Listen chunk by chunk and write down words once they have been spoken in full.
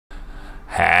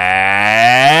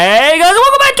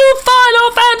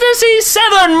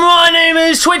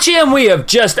is Twitchi, and we have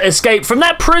just escaped from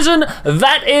that prison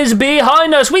that is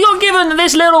behind us. We got given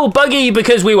this little buggy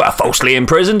because we were falsely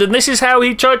imprisoned, and this is how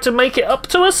he tried to make it up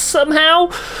to us somehow.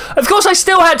 Of course, I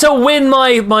still had to win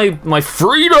my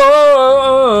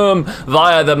freedom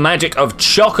via the magic of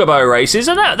chocobo races,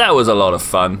 and that was a lot of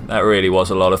fun. That really was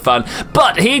a lot of fun.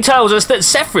 But he tells us that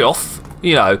Sephiroth,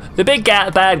 you know, the big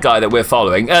bad guy that we're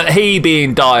following, he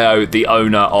being Dio, the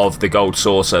owner of the gold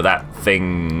saucer, that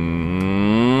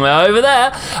thing over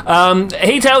there,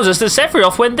 he tells us that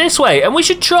Sephiroth went this way, and we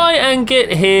should try and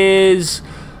get his...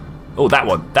 Oh, that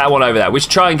one over there. We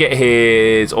should try and get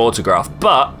his autograph.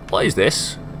 But, what is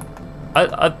this?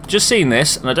 I've just seen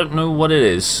this, and I don't know what it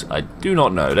is. I do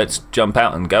not know. Let's jump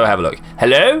out and go have a look.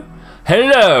 Hello?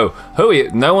 Hello? Who are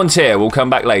you? No one's here. We'll come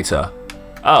back later.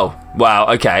 Oh, wow,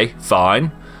 okay,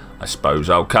 fine. I suppose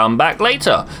I'll come back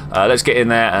later. Let's get in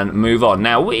there and move on.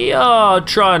 Now, we are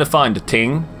trying to find a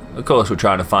ting. Of course we're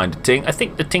trying to find a ting. I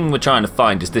think the ting we're trying to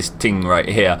find is this ting right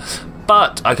here.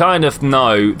 But I kind of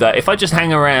know that if I just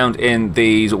hang around in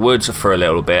these woods for a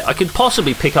little bit, I could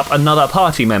possibly pick up another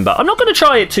party member. I'm not going to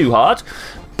try it too hard,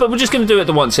 but we're just going to do it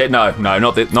the once hit. No,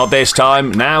 not this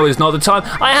time. Now is not the time.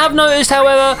 I have noticed,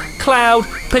 however, Cloud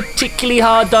particularly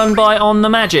hard done by on the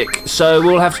magic, so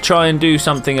we'll have to try and do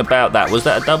something about that. Was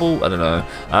that a double? I don't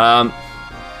know.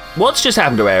 What's just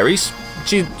happened to Ares?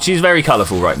 She's very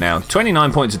colourful right now.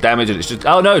 29 points of damage, and it's just...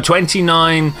 Oh no,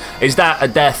 29. Is that a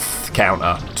death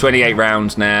counter? 28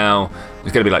 rounds now.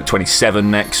 It's going to be like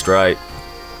 27 next, right?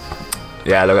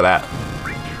 Yeah, look at that.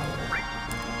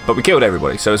 But we killed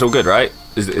everybody, so it's all good, right?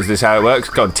 Is this how it works?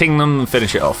 Go on, ting them and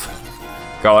finish it off.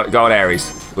 Go on,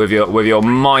 Ares, with your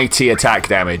mighty attack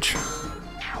damage.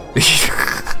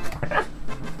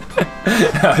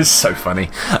 That was so funny.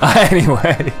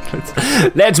 Anyway,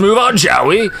 let's move on, shall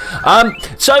we?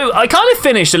 So I kind of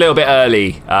finished a little bit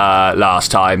early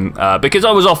last time because I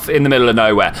was off in the middle of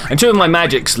nowhere, and two of my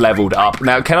magics leveled up.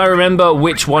 Now, can I remember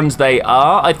which ones they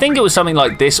are? I think it was something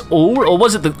like this all, or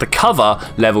was it the cover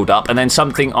leveled up, and then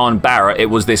something on Barrett, it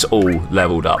was this all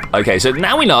leveled up. Okay, so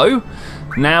now we know.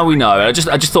 Now we know. I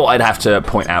just thought I'd have to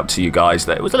point out to you guys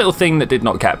that it was a little thing that did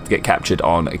not get captured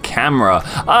on camera.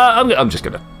 I'm just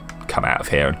gonna come out of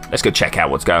here and let's go check out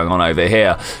what's going on over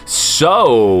here.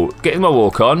 So, getting my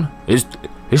walk on. Is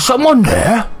someone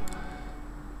there?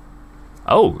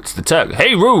 Oh, it's the Turk.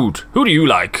 Hey, Rude, who do you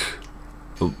like?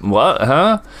 What,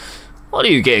 huh? What are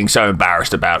you getting so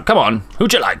embarrassed about? Come on,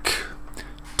 who'd you like?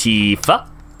 Tifa?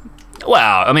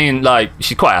 Well, I mean, like,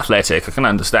 she's quite athletic, I can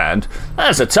understand.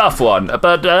 That's a tough one,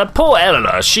 but poor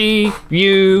Eleanor, you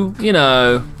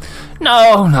know.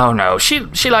 No,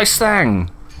 she likes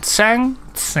Sang. Sang.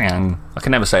 I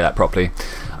can never say that properly.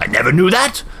 I never knew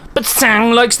that, but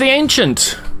Sang likes the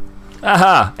ancient.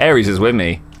 Aha, Ares is with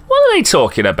me. What are they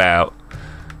talking about?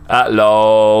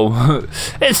 Lol.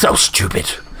 It's so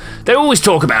stupid. They always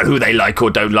talk about who they like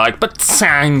or don't like, but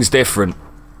Sang's different.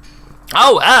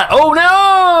 Oh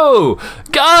no!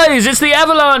 Guys, it's the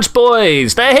Avalanche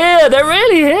boys. They're here. They're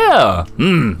really here.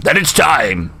 Then it's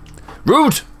time.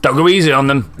 Rude, don't go easy on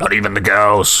them. Not even the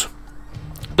girls.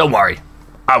 Don't worry.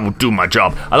 I will do my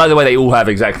job. I like the way they all have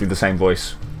exactly the same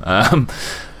voice.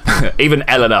 Even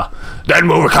Eleanor. Then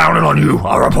we'll be counting on you.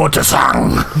 I'll report to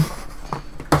Sang.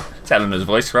 It's Eleanor's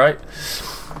voice, right?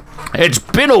 It's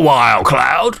been a while,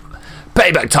 Cloud.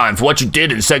 Payback time for what you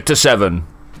did in Sector 7.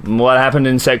 What happened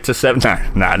in Sector 7?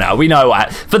 No, we know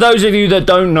what. For those of you that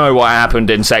don't know what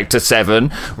happened in Sector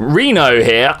 7, Reno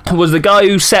here was the guy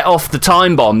who set off the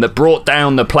time bomb that brought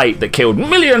down the plate that killed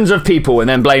millions of people and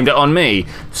then blamed it on me.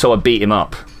 So I beat him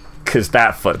up. Because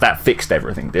that fixed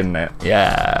everything, didn't it?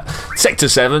 Yeah. Sector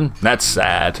 7, that's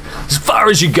sad. As far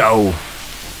as you go.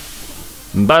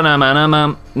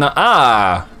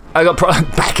 I got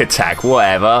back attack,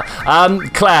 whatever.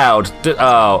 Cloud.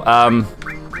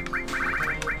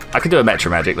 I could do a Metro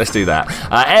Magic, let's do that.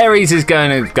 Ares is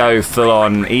going to go full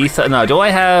on Ether. No, do I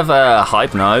have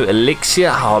Hype? No. Elixir?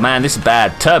 Oh man, this is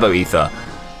bad. Turbo Ether.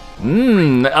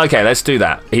 Okay, let's do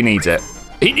that. He needs it.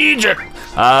 He needs it!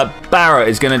 Barrett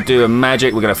is going to do a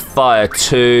Magic. We're going to fire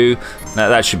 2.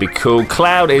 That should be cool.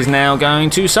 Cloud is now going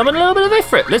to summon a little bit of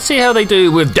Ifrit. Let's see how they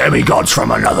do with demigods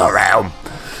from another realm.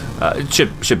 It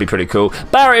should be pretty cool.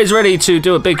 Barrett is ready to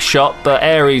do a big shot, but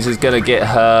Ares is going to get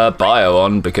her bio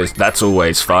on because that's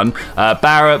always fun.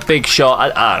 Barrett, big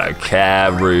shot. I don't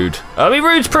care. Rude. I mean,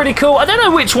 Rude's pretty cool. I don't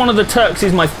know which one of the Turks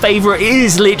is my favourite. It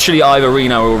is literally either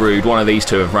Reno or Rude, one of these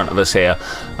two in front of us here.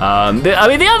 I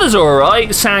mean, the others are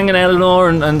alright, Sang and Eleanor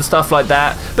and stuff like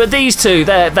that. But these two,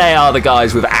 they are the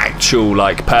guys with actual,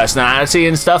 like, personality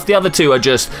and stuff. The other two are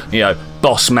just, you know,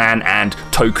 boss man and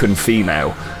token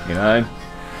female, you know?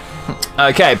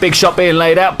 Okay, big shot being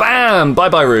laid out. Bam!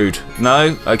 Bye-bye, Rude.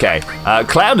 No? Okay.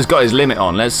 Cloud has got his limit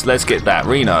on. Let's get that.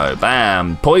 Reno.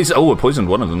 Bam. Poison. Oh, I poisoned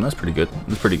one of them. That's pretty good.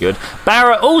 That's pretty good.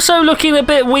 Barra also looking a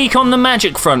bit weak on the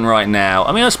magic front right now.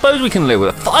 I mean, I suppose we can live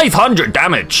with it. 500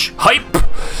 damage. Hype.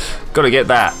 Got to get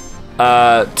that.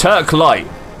 Turk Light.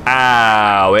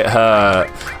 Ow, it hurt.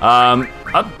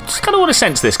 I just kind of want to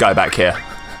sense this guy back here.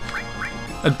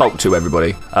 And bulk to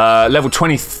everybody. Level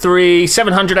 23,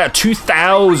 700 out of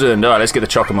 2,000. All right, let's get the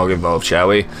Chocomog involved, shall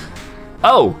we?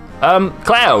 Oh,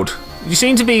 Cloud, you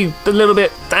seem to be a little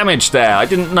bit damaged there. I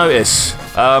didn't notice.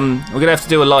 We're gonna have to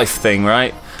do a life thing,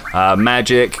 right?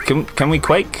 Magic. Can we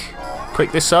quake?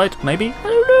 Quake this side, maybe? I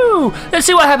don't know. Let's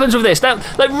see what happens with this. Now,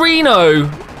 like Reno,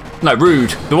 no,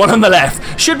 Rude, the one on the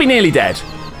left, should be nearly dead.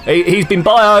 He's been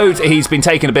bioed. He's been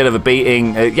taking a bit of a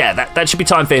beating. Yeah, that should be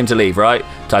time for him to leave, right?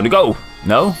 Time to go.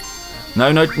 No,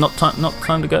 not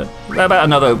time to go. How about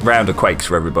another round of quakes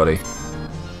for everybody?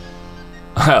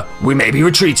 We may be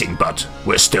retreating, but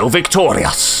we're still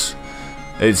victorious.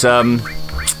 It's you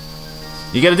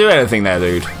gonna do anything there,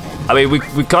 dude? I mean,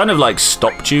 we kind of like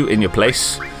stopped you in your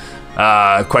place.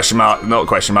 Question mark, not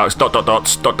question marks. Dot.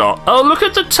 Oh, look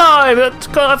at the time.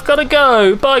 I've got to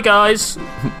go. Bye, guys.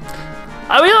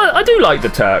 I mean, I do like the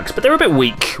Turks, but they're a bit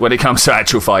weak when it comes to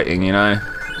actual fighting, you know.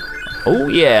 Oh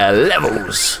yeah,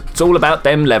 levels. It's all about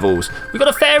them levels. We got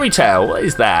a fairy tale. What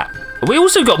is that? We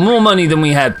also got more money than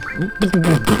we had.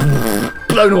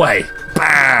 Blown away.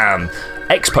 Bam.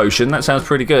 X potion. That sounds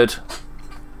pretty good.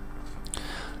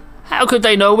 How could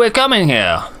they know we're coming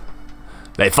here?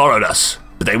 They followed us,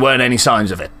 but they weren't any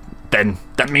signs of it. Then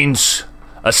that means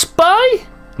a spy?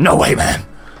 No way, man.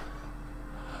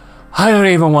 I don't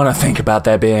even want to think about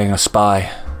there being a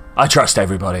spy. I trust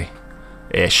everybody.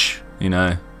 Ish, you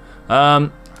know.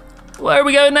 Where are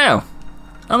we going now?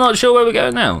 I'm not sure where we're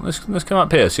going now. Let's come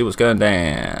up here, see what's going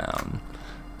down.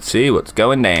 See what's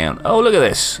going down. Oh, look at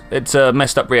this. It's a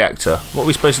messed up reactor. What are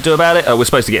we supposed to do about it? Oh, we're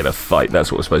supposed to get in a fight.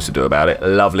 That's what we're supposed to do about it.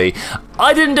 Lovely.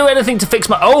 I didn't do anything to fix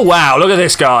my... Oh, wow. Look at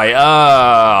this guy.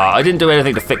 I didn't do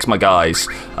anything to fix my guys.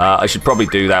 I should probably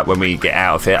do that when we get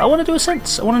out of here. I want to do a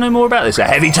sense. I want to know more about this. A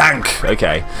heavy tank.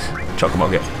 Okay.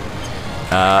 Chocomog it.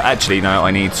 Actually, no.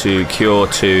 I need to cure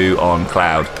 2 on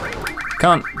Cloud.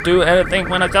 Can't do anything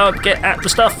when I can't get at the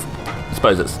stuff. I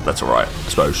suppose that's alright. I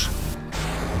suppose.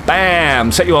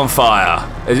 Bam! Set you on fire.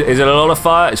 Is it a lot of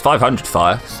fire? It's 500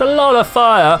 fire. It's a lot of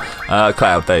fire.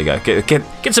 Cloud, there you go.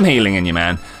 Get some healing in you,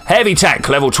 man. Heavy tank,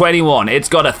 level 21. It's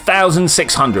got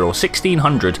 1,600 or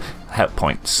 1,600 hit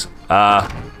points.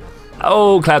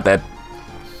 Oh, Cloud dead.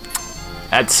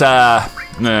 That's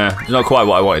not quite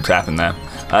what I wanted to happen there.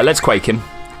 Let's quake him,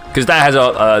 because that has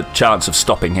a chance of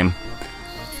stopping him.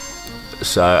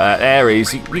 So,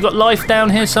 Ares, you got life down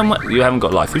here somewhere? You haven't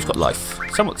got life. Who's got life?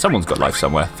 Someone's got life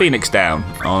somewhere. Phoenix down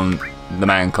on the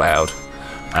Man Cloud.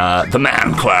 The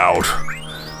Man Cloud.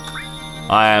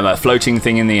 I am a floating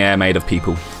thing in the air made of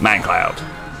people. Man Cloud.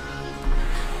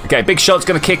 Okay, big shot's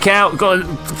going to kick out. Got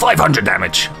 500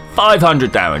 damage.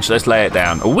 500 damage. Let's lay it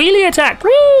down. A wheelie attack.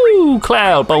 Woo!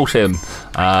 Cloud, bolt him.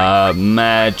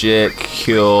 Magic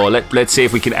cure. Let's see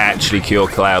if we can actually cure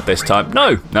Cloud this time.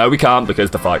 No, we can't because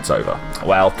the fight's over.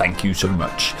 Well, thank you so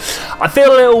much. I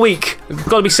feel a little weak. It's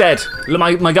got to be said.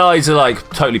 My guys are like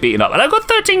totally beaten up, and I've got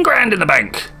 13 grand in the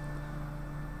bank.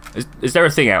 Is there a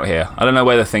thing out here? I don't know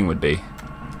where the thing would be.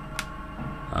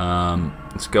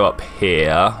 Let's go up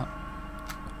here.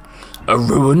 A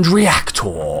ruined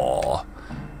reactor.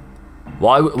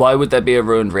 Why would there be a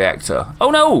ruined reactor? Oh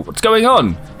no, what's going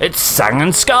on? It's Sang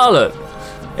and Scarlet.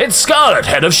 It's Scarlet,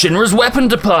 head of Shinra's weapon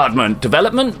department.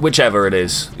 Development? Whichever it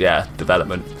is. Yeah,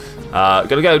 development.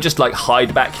 Gonna go just like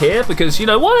hide back here because, you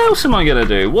know, what else am I gonna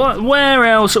do? Where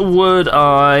else would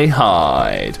I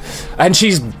hide? And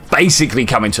she's basically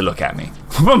coming to look at me.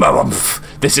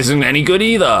 This isn't any good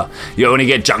either. You only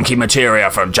get junky materia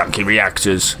from junky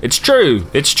reactors. It's true.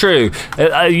 It's true.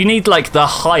 You need like the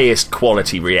highest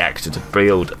quality reactor to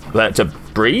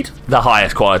breed the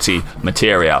highest quality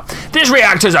materia. This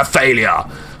reactor's a failure.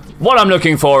 What I'm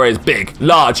looking for is big,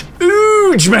 large,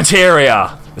 huge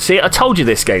materia. See, I told you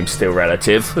this game's still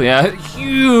relative. Yeah,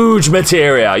 huge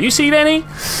materia. You seen any?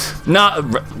 No,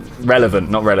 relevant,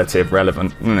 not relative,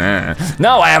 relevant.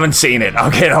 No, I haven't seen it.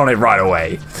 I'll get on it right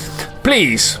away.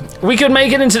 Please, we could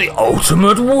make it into the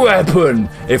ultimate weapon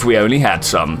if we only had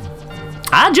some.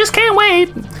 I just can't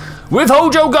wait. With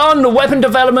Hojo gone, the weapon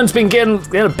development's been getting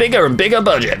a bigger and bigger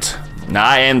budget.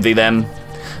 I envy them.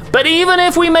 But even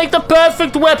if we make the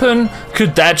perfect weapon,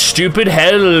 could that stupid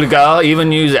Helga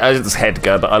even use it? It's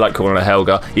Hedga, but I like calling her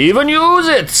Helga. Even use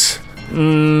it?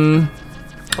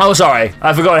 Oh, sorry.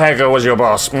 I forgot Helga was your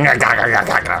boss.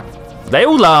 They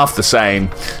all laugh the same.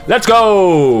 Let's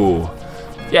go.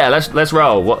 Yeah, let's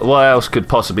roll. What else could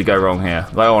possibly go wrong here?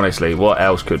 Like, honestly, what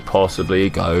else could possibly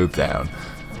go down?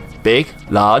 Big,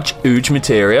 large, huge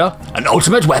materia, an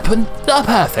ultimate weapon, the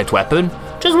perfect weapon.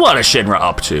 Just what is Shinra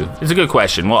up to? It's a good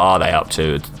question. What are they up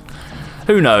to?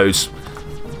 Who knows?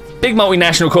 Big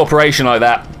multinational corporation like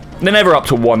that, they're never up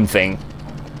to one thing.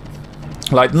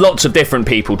 Like, lots of different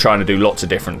people trying to do lots of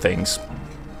different things.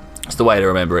 That's the way to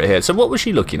remember it here. So what was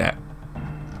she looking at?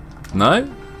 No?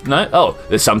 No? Oh,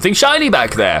 there's something shiny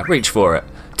back there. Reach for it.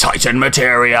 Titan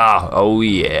materia. Oh,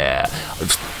 yeah. I'm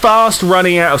fast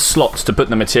running out of slots to put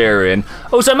the materia in.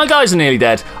 Also, my guys are nearly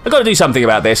dead. I've got to do something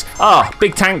about this. Ah,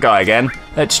 big tank guy again.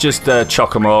 Let's just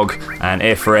Chokamog and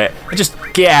Ifrit. And just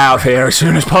get out of here as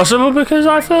soon as possible because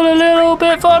I feel a little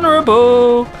bit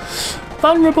vulnerable.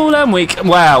 Vulnerable and weak.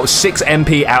 Wow, 6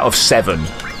 MP out of 7.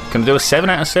 Can I do a 7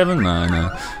 out of 7?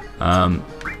 No.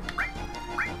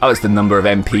 Oh, it's the number of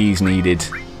MPs needed.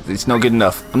 It's not good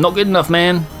enough. I'm not good enough,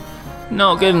 man.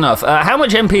 Not good enough. How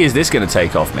much MP is this going to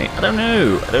take off me? I don't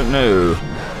know.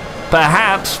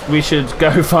 Perhaps we should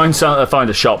go find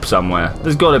a shop somewhere.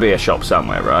 There's got to be a shop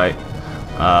somewhere, right?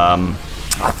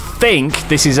 I think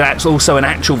this is also an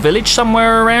actual village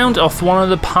somewhere around off one of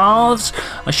the paths.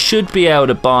 I should be able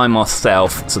to buy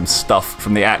myself some stuff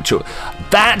from the actual...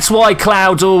 That's why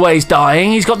Cloud's always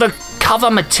dying. He's got the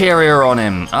cover materia on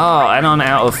him. Oh, and I'm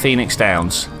out of Phoenix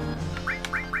Downs.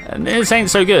 And this ain't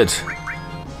so good.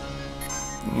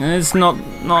 It's not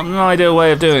an ideal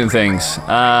way of doing things. Oh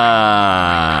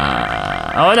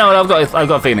no, I've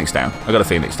got Phoenix down. I've got a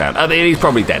Phoenix down. I mean, he's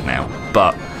probably dead now,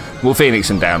 but we'll Phoenix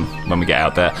him down when we get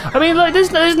out there. I mean, like,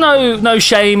 there's no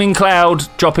shame in Cloud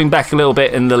dropping back a little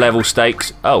bit in the level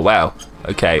stakes. Oh wow.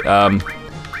 Okay.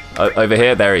 Over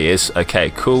here, there he is.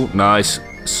 Okay, cool, nice,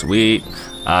 sweet.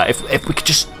 If we could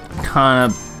just kind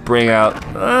of bring out.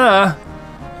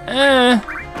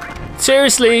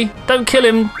 Seriously, don't kill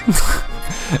him.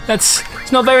 It's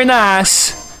not very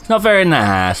nice. It's not very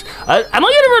nice. Am I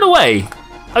going to run away?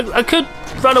 I could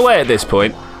run away at this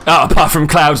point. Oh, apart from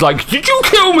Cloud's like, did you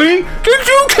kill me? Did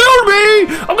you kill me?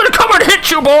 I'm going to come and hit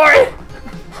you, boy.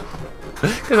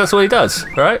 Because that's what he does,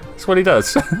 right? That's what he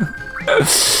does.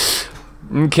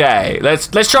 Okay, let's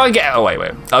try and get... Oh, wait.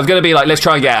 I was going to be like, let's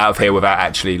try and get out of here without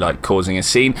actually, like, causing a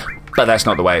scene. But that's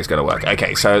not the way it's going to work.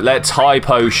 Okay, so let's high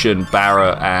potion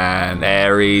Barrett and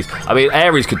Ares. I mean,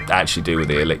 Ares could actually do with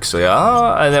the elixir.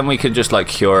 And then we could just, like,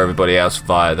 cure everybody else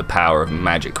via the power of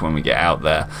magic when we get out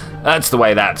there. That's the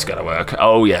way that's going to work.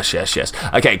 Oh, yes.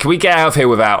 Okay, can we get out of here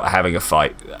without having a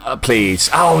fight? Please.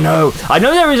 Oh, no. I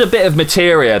know there is a bit of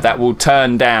materia that will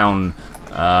turn down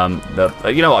you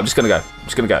know what? I'm just going to go.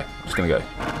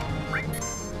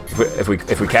 If we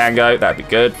can go, that'd be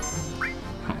good.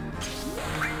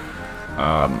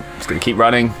 Just gonna keep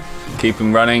running, keep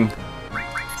on running.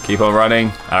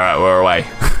 All right, we're away.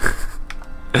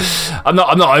 I'm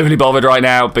not overly bothered right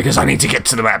now because I need to get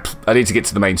to the map. I need to get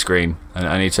to the main screen, and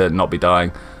I need to not be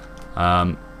dying.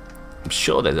 I'm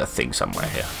sure there's a thing somewhere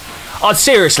here. Oh,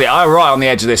 seriously, I'm right on the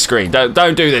edge of this screen.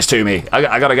 Don't do this to me.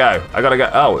 I gotta go.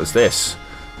 Oh, what's this?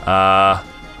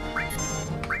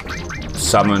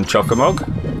 Summon Chokamog,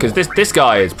 because this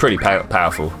guy is pretty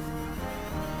powerful.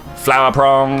 Flower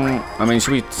prong. I mean,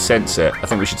 should we sense it? I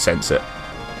think we should sense it.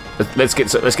 Let's get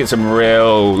some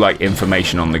real, like,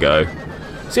 information on the go.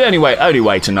 It's the only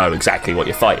way to know exactly what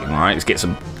you're fighting. All right, is get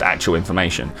some actual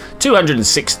information.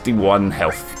 261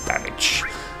 health damage.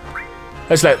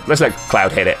 Let's let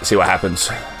Cloud hit it. See what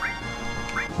happens.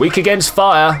 Weak against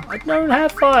fire. I don't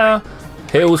have fire.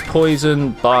 Heals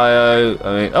poison, bio.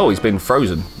 I mean, oh, he's been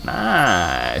frozen.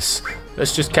 Nice.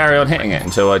 Let's just carry on hitting it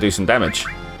until I do some damage.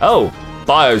 Oh.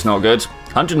 Bio's not good.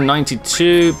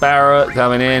 192 Barrett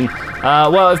coming in.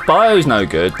 Well, if Bio's no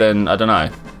good, then I don't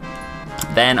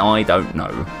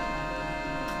know.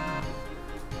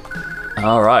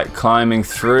 Alright, climbing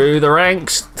through the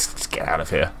ranks. Let's get out of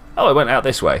here. Oh, I went out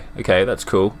this way. Okay, that's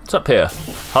cool. What's up here?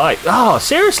 Hi. Oh,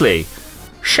 seriously?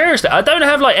 I don't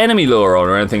have, like, enemy lore on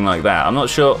or anything like that. I'm not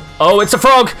sure. Oh, it's a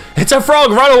frog! It's a frog!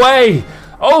 Run away!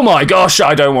 Oh my gosh,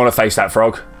 I don't want to face that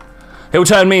frog. He'll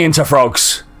turn me into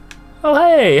frogs. Oh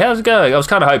hey, how's it going? I was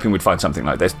kind of hoping we'd find something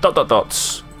like this. ...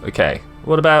 Okay.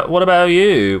 What about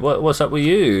you? What's up with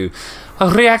you? A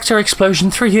reactor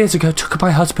explosion 3 years ago took my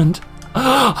husband.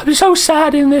 I'm so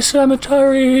sad in this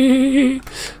cemetery.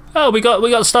 Oh, we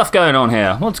got stuff going on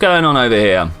here. What's going on over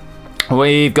here?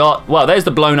 We've got, well, there's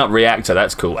the blown up reactor.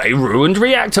 That's cool. A ruined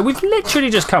reactor. We've literally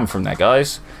just come from there,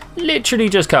 guys. Literally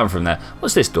just come from there.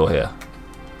 What's this door here?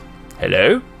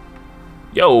 Hello?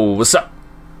 Yo, what's up?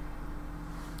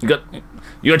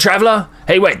 You a traveller?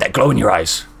 Hey, wait, that glow in your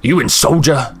eyes. You in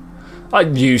soldier? I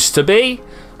used to be.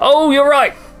 Oh, you're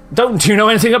right. Don't you know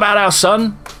anything about our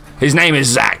son? His name is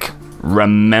Zach.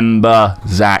 Remember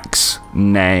Zach's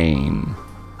name.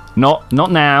 Not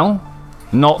now.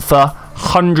 Not for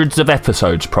hundreds of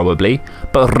episodes, probably.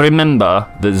 But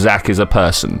remember that Zach is a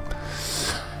person.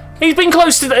 It's been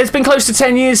close to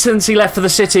 10 years since he left for the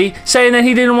city, saying that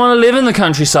he didn't want to live in the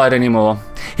countryside anymore.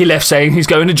 He left saying he's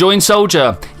going to join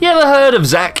Soldier. You ever heard of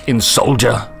Zach in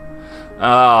Soldier?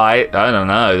 I don't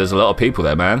know. There's a lot of people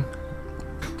there, man.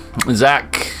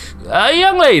 Zach, a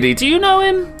young lady, do you know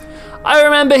him? I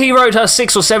remember he wrote her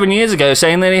 6 or 7 years ago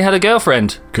saying that he had a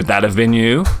girlfriend. Could that have been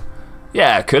you?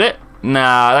 Yeah, could it?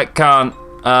 Nah, that can't.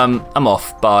 I'm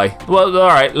off. Bye. Well, all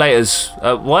right.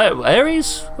 Laters. What?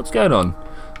 Aries? What's going on?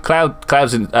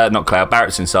 Cloud's in, not Cloud.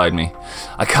 Barrett's inside me.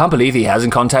 I can't believe he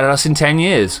hasn't contacted us in 10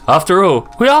 years. After all,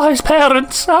 we are his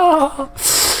parents. Ah.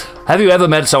 Have you ever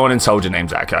met someone in Soldier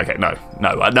named Zach? Okay, no,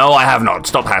 I have not.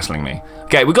 Stop hassling me.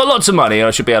 Okay, we've got lots of money and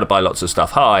I should be able to buy lots of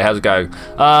stuff. Hi, how's it going?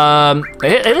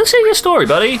 Let's hear your story,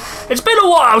 buddy. It's been a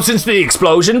while since the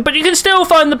explosion, but you can still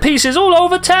find the pieces all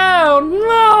over town.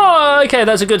 Oh, okay,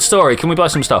 that's a good story. Can we buy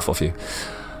some stuff off you?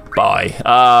 Bye.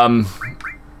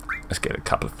 Let's get a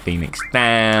couple of Phoenix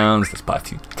Downs. Let's buy a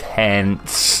few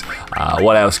tents.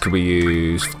 What else could we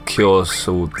use? Of course,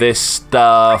 all this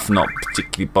stuff. Not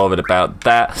particularly bothered about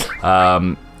that.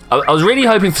 I was really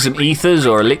hoping for some ethers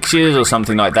or elixirs or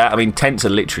something like that. I mean, tents are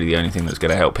literally the only thing that's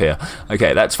going to help here.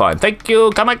 Okay, that's fine. Thank you.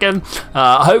 Come again.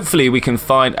 Hopefully, we can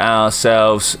find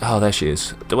ourselves... Oh, there she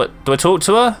is. Do I talk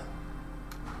to her?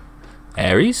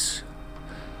 Aries?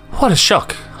 What a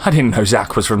shock. I didn't know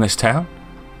Zach was from this town.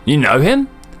 You know him?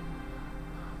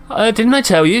 Didn't I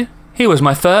tell you? He was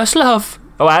my first love.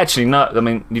 Oh, actually, no. I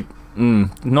mean, you've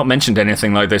not mentioned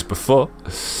anything like this before.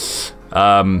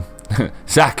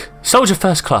 Zach, Soldier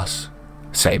First Class.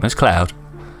 Same as Cloud.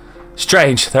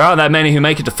 Strange, there aren't that many who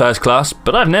make it to First Class,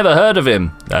 but I've never heard of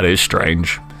him. That is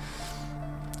strange.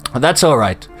 That's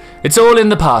alright. It's all in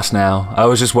the past now. I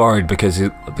was just worried because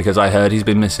I heard he's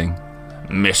been missing.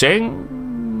 Missing?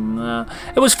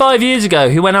 It was 5 years ago.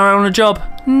 He went out on a job.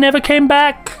 Never came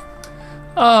back.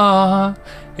 Ah,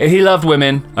 he loved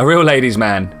women. A real ladies'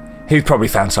 man. He'd probably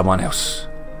found someone else.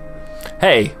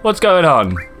 Hey, what's going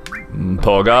on?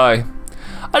 Poor guy.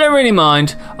 I don't really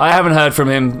mind. I haven't heard from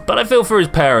him, but I feel for his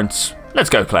parents. Let's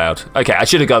go, Cloud. Okay, I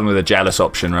should have gone with a jealous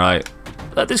option, right?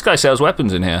 This guy sells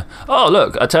weapons in here. Oh,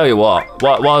 look, I tell you what.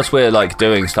 Whilst we're, like,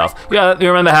 doing stuff... Yeah, you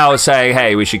remember how I was saying,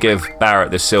 hey, we should give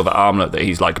Barrett this silver armlet that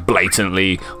he's, like,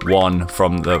 blatantly won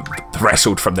from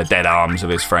wrestled from the dead arms of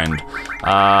his friend.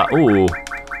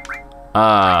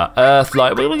 Earth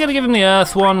light. We're going to give him the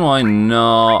earth one. Why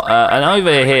not? And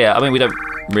over here, I mean, we don't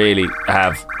really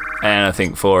have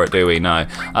anything for it, do we? No.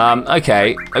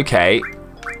 Okay.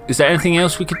 Is there anything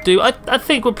else we could do? I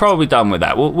think we're probably done with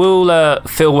that. We'll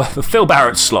fill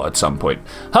Barrett's slot at some point.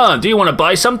 Huh, do you want to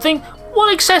buy something?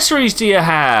 What accessories do you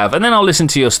have? And then I'll listen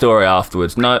to your story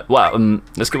afterwards. No, well,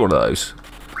 let's get one of those.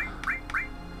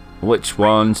 Which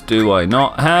ones do I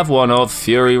not have? One of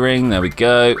Fury Ring, there we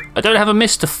go. I don't have a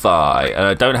Mystify, and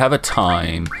I don't have a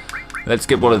Time. Let's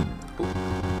get one of...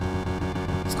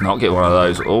 Let's not get one of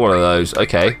those, or one of those.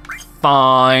 Okay.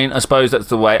 Fine, I suppose that's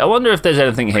the way. I wonder if there's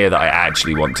anything here that I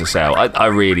actually want to sell. I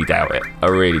really doubt it. I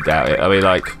mean,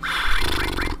 like,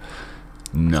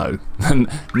 no.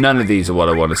 None of these are what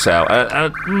I want to sell.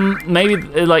 Maybe,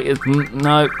 like,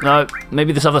 no.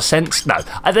 Maybe this other sense? No.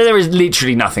 There is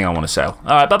literally nothing I want to sell.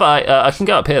 All right, bye-bye. I can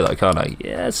go up here, though, can't I?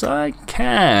 Yes, I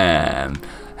can.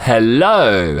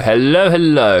 Hello.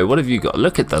 What have you got?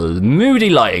 Look at the moody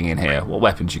lighting in here. What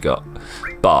weapons you got?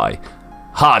 Bye.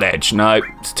 Hard edge, no,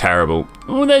 it's terrible.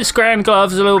 Oh, those grand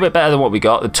gloves are a little bit better than what we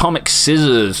got. Atomic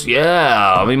scissors,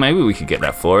 yeah. I mean, maybe we could get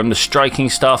that for him. The striking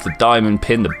staff, the diamond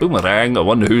pin, the boomerang. I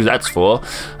wonder who that's for.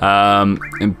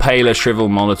 Impaler, shrivel,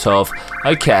 Molotov.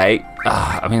 Okay.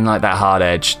 I mean, like that hard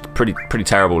edge, pretty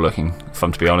terrible looking, if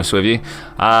I'm to be honest with you.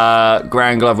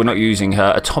 Grand glove, we're not using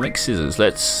her. Atomic scissors,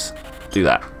 let's do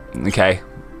that. Okay.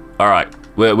 All right.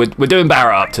 We're doing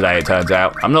Barrett up today, it turns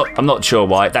out. I'm not sure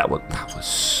why. That was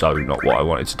so not what I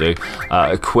wanted to do.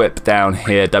 Equip down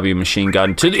here, W machine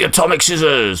gun to the atomic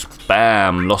scissors.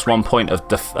 Bam. Lost 1 point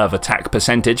of attack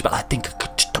percentage, but I think I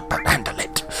could just about handle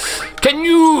it. Can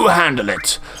you handle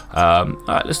it? All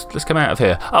right, let's come out of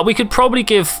here. We could probably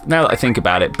give, now that I think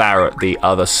about it, Barrett the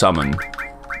other summon.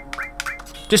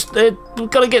 Just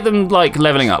we've got to get them like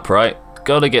leveling up, right?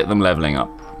 Got to get them leveling up.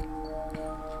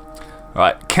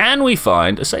 Right, can we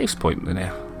find a safe point in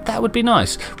here? That would be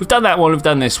nice. We've done that one, we've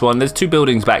done this one. There's 2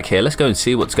 buildings back here. Let's go and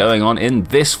see what's going on in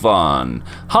this one.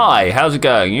 Hi, how's it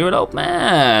going? You're an old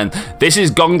man. This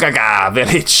is Gongaga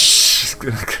village.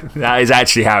 That is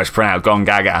actually how it's pronounced,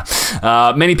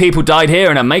 Gongaga. Many people died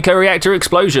here in a Mako reactor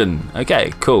explosion.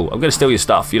 Okay, cool. I'm going to steal your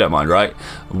stuff. You don't mind, right?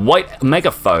 White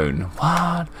megaphone.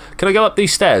 What? Can I go up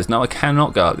these stairs? No, I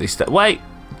cannot go up these stairs. Wait.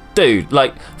 Dude,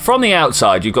 like, from the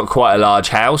outside, you've got quite a large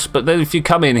house, but then if you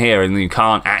come in here and you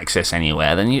can't access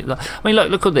anywhere, then you... I mean,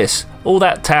 look at this. All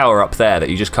that tower up there that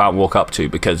you just can't walk up to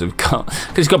because it's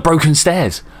got broken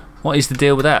stairs. What is the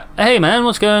deal with that? Hey, man,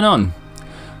 what's going on?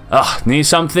 Ugh, need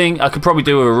something? I could probably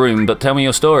do with a room, but tell me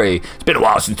your story. It's been a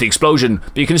while since the explosion,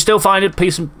 but you can still find it.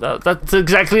 Piece of, that's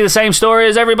exactly the same story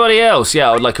as everybody else. Yeah,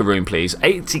 I would like a room, please.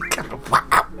 80...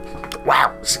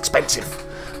 Wow, it's expensive.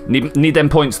 Need them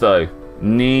points, though.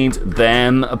 Need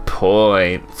them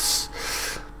points.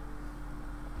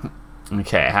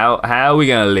 Okay, how are we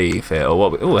gonna leave here? Or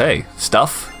what? Oh, hey,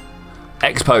 stuff.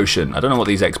 X potion. I don't know what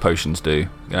these X potions do.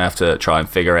 Gonna have to try and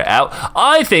figure it out.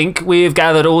 I think we've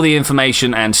gathered all the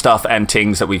information and stuff and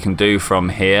things that we can do from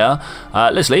here.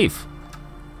 Let's leave.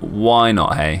 Why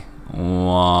not? Hey,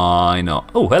 why not?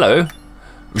 Oh, hello.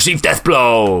 Receive death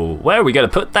blow. Where are we going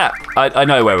to put that? I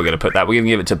know where we're going to put that. We're going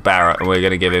to give it to Barrett, and we're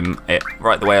going to give him it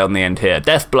right the way on the end here.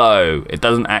 Death blow. It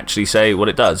doesn't actually say what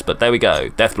it does, but there we go.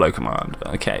 Death blow command.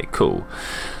 Okay, cool.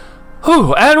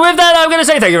 Whew. And with that, I'm going to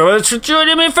say thank you very much for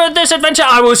joining me for this adventure.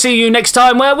 I will see you next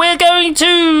time, where we're going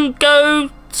to go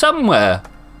somewhere.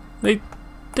 They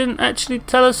didn't actually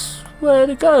tell us where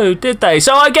to go, did they?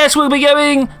 So I guess we'll be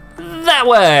going that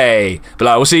way. But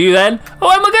I will see you then. Oh,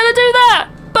 am I going to do that?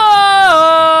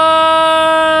 Bye!